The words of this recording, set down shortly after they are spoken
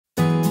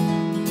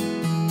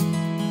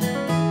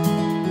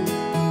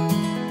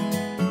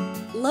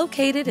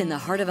Located in the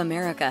heart of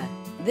America,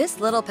 this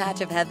little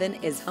patch of heaven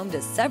is home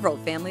to several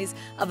families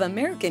of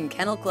American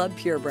Kennel Club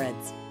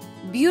purebreds.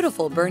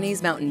 Beautiful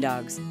Bernese Mountain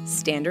Dogs,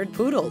 Standard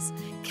Poodles,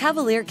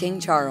 Cavalier King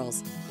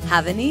Charles,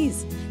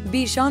 Havanese,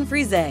 Bichon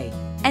Frise,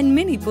 and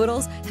Mini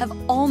Poodles have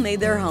all made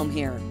their home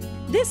here.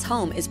 This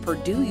home is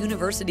Purdue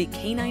University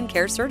Canine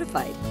Care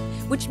Certified,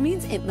 which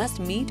means it must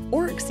meet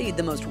or exceed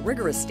the most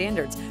rigorous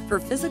standards for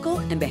physical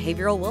and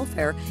behavioral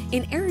welfare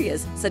in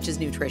areas such as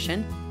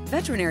nutrition,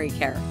 veterinary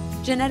care,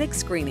 genetic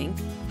screening,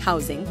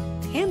 housing,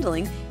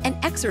 handling, and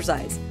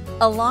exercise,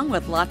 along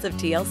with lots of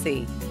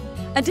TLC.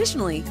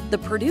 Additionally, the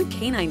Purdue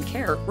Canine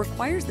Care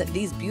requires that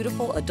these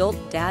beautiful adult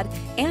dad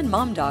and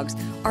mom dogs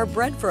are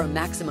bred for a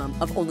maximum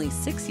of only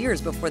 6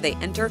 years before they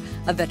enter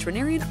a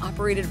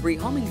veterinarian-operated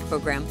rehoming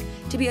program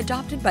to be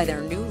adopted by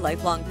their new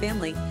lifelong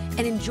family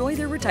and enjoy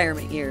their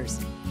retirement years.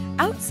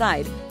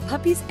 Outside,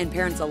 puppies and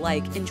parents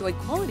alike enjoy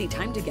quality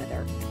time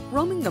together,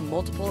 roaming the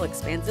multiple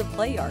expansive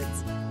play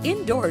yards.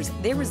 Indoors,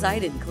 they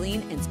reside in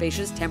clean and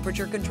spacious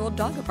temperature-controlled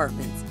dog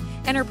apartments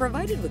and are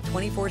provided with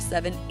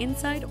 24/7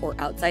 inside or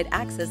outside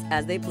access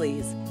as they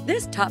please.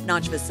 This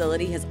top-notch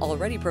facility has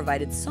already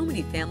provided so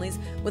many families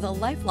with a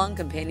lifelong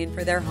companion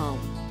for their home.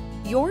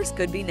 Yours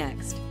could be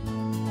next.